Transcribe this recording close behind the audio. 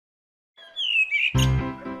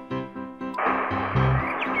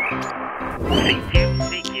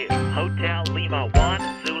CQ, Hotel Lima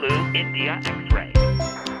 1, Zulu, India, X-ray.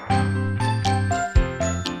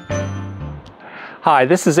 Hi,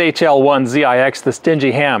 this is HL1ZIX, the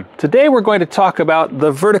Stingy Ham. Today we're going to talk about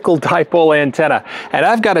the vertical dipole antenna. And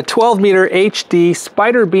I've got a 12-meter HD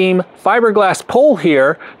Spiderbeam fiberglass pole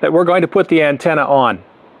here that we're going to put the antenna on.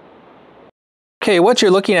 Okay, what you're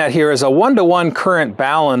looking at here is a 1-to-1 current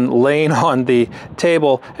balun laying on the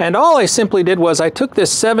table. And all I simply did was I took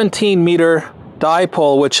this 17-meter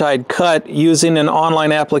dipole, which I'd cut using an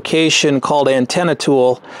online application called Antenna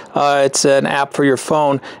Tool. It's an app for your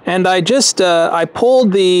phone. And I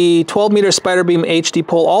pulled the 12-meter Spiderbeam HD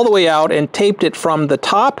pole all the way out and taped it from the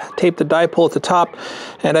top, taped the dipole at the top,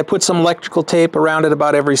 and I put some electrical tape around it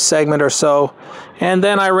about every segment or so. And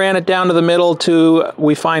then I ran it down to the middle to,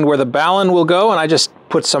 we find where the balun will go, and I just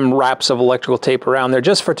put some wraps of electrical tape around there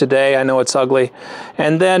just for today. I know it's ugly.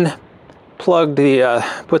 And then put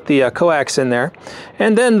the coax in there,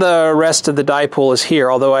 and then the rest of the dipole is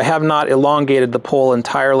here, although I have not elongated the pole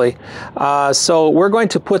entirely. So we're going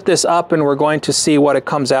to put this up and we're going to see what it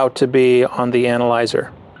comes out to be on the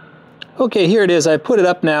analyzer. Okay, here it is. I put it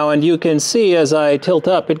up now, and you can see as I tilt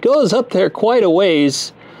up, it goes up there quite a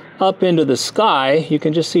ways up into the sky. You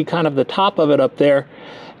can just see kind of the top of it up there.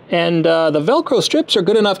 And the Velcro strips are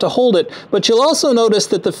good enough to hold it, but you'll also notice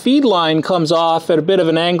that the feed line comes off at a bit of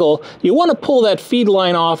an angle. You want to pull that feed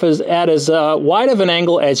line off at as wide of an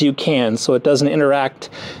angle as you can so it doesn't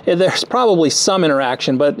interact. There's probably some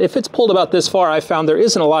interaction, but if it's pulled about this far, I found there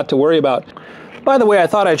isn't a lot to worry about. By the way, I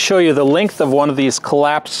thought I'd show you the length of one of these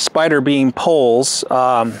collapsed Spiderbeam poles.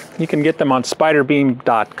 You can get them on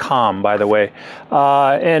spiderbeam.com, by the way.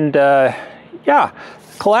 Yeah.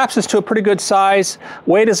 Collapses to a pretty good size.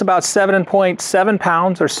 Weight is about 7.7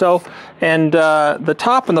 pounds or so, and the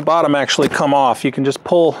top and the bottom actually come off. You can just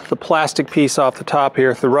pull the plastic piece off the top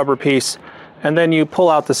here, the rubber piece, and then you pull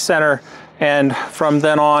out the center, and from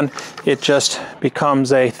then on it just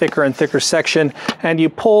becomes a thicker and thicker section, and you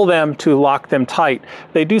pull them to lock them tight.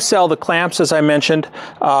 They do sell the clamps, as I mentioned,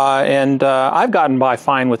 and I've gotten by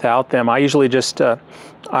fine without them. I usually just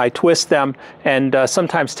I twist them and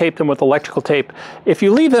sometimes tape them with electrical tape. If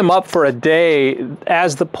you leave them up for a day,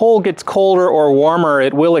 as the pole gets colder or warmer,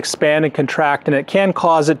 it will expand and contract, and it can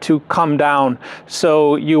cause it to come down.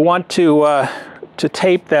 So you want to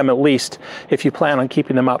tape them at least if you plan on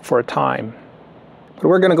keeping them up for a time. But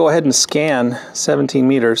we're going to go ahead and scan 17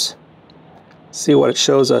 meters, see what it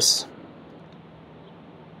shows us.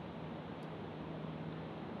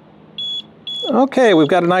 Okay, we've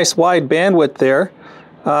got a nice wide bandwidth there.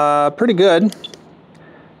 Pretty good.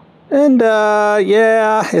 And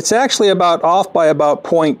yeah, it's actually about off by about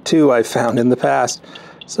 0.2 I found in the past.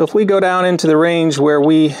 So if we go down into the range where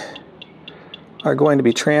we are going to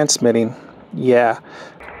be transmitting, yeah.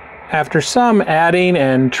 After some adding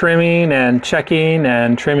and trimming and checking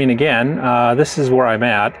and trimming again, this is where I'm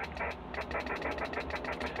at.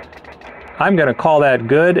 I'm going to call that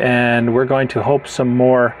good, and we're going to hope some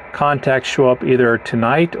more contacts show up either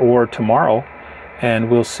tonight or tomorrow,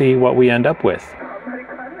 and we'll see what we end up with.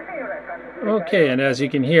 Okay, and as you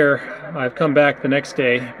can hear, I've come back the next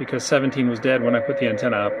day because 17 was dead when I put the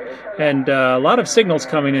antenna up. And a lot of signals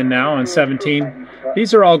coming in now on 17.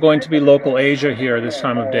 These are all going to be local Asia here this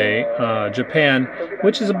time of day. Japan,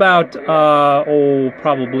 which is about,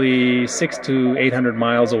 probably 600 to 800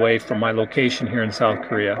 miles away from my location here in South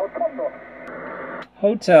Korea.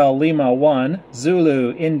 Hotel Lima 1,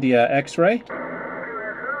 Zulu, India, X-ray.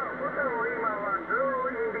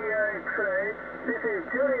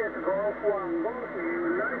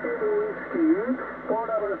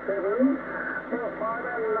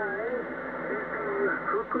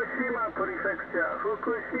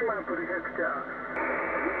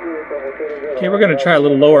 Okay, we're going to try a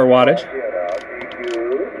little lower wattage.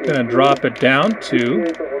 Going to drop it down to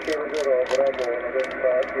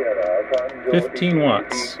 15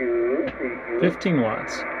 watts. 15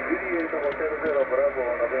 watts.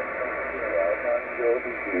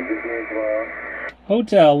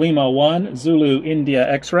 Hotel Lima 1, Zulu, India,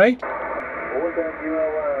 X-ray.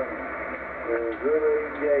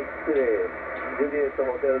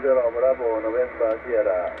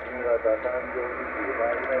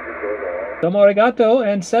 Domo arigato,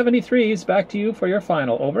 and 73s back to you for your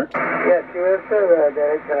final. Over. Yes, sir,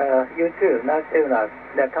 there is U2, not signal,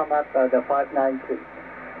 that come up the 592.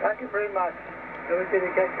 Thank you very much. So we did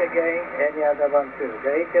catch again, any other one too.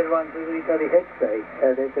 The HL1 to Italy X-ray.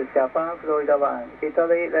 This is Japan, Florida 1.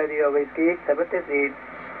 Italy, Radio Whiskey, 73.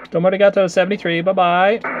 Domo arigato, 73.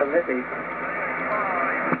 Bye-bye. 73.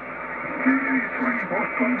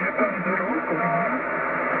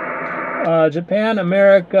 Japan,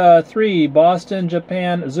 America 3, Boston,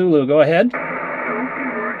 Japan, Zulu. Go ahead.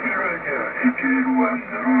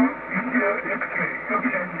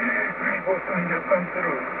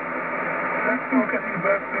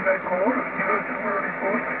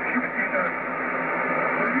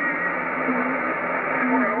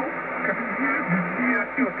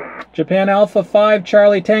 Japan Alpha 5,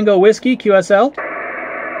 Charlie Tango Whiskey, QSL.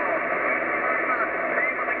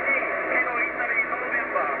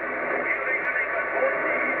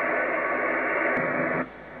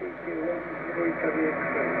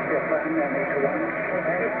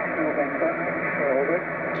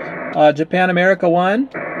 Japan America 1.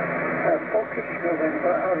 Focus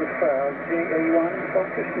November Alpha, JA1,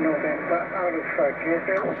 Focus November Alpha,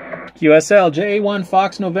 QSL, JA1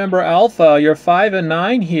 Fox November Alpha, you're 5 and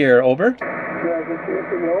 9 here, over. Yeah, this is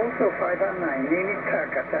also 5 and 9, Nini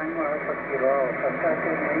Taka, Tango Alpha Kilo Alpha,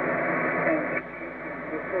 39, and this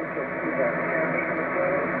is also Cuba,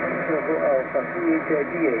 Bravo Alpha,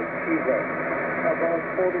 CHIDA, Cuba, about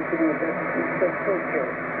 40 kilometers of Tokyo.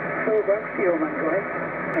 So back to you, man, go ahead.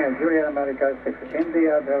 And Juliet America 6,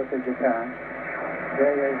 India, Delta Japan.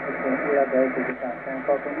 India, Delta Japan. Can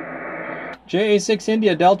copy? JA6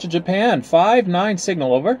 India, Delta Japan, 5-9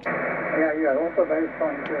 signal, over. Yeah, you are also very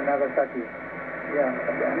strong to Nagasaki. Yeah,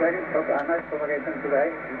 very nice propagation today.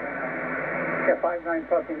 Yeah, 5-9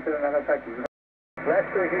 talking to Nagasaki. Nice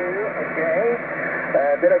to hear you,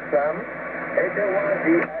 okay. Direction.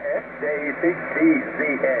 HL1GIS,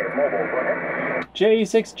 JE6GZA mobile, go ahead.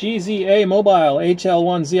 JE6GZA mobile,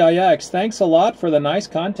 HL1ZIX. Thanks a lot for the nice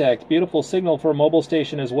contact. Beautiful signal for a mobile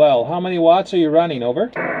station as well. How many watts are you running,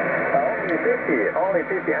 over? Only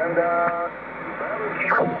 50, and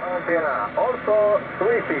small antenna, also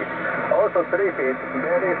 3 feet,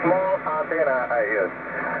 very small antenna I use.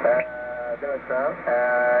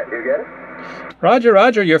 You get it? Roger,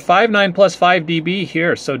 roger, you're 5.9 plus 5 dB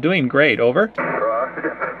here, so doing great, over.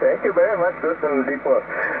 Thank you very much, good and Dipole.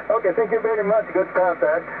 Okay, thank you very much, good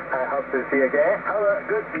contact. I hope to see you again. Have a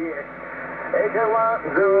good day.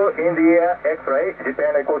 HL1, Zulu, India, X-ray,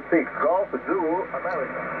 Japan Echo 6, Golf, Zulu,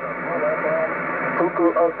 America.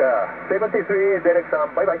 Fukuoka, 73, direction,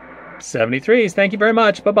 bye-bye. 73s, thank you very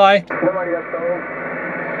much, bye-bye.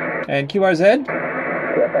 And QRZ?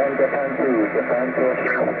 Japan 2, Japan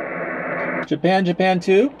 2. Japan, Japan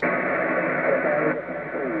 2.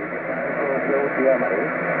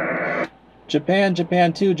 Japan,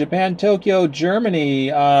 Japan 2, Japan, Tokyo, Germany.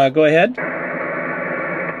 Go ahead.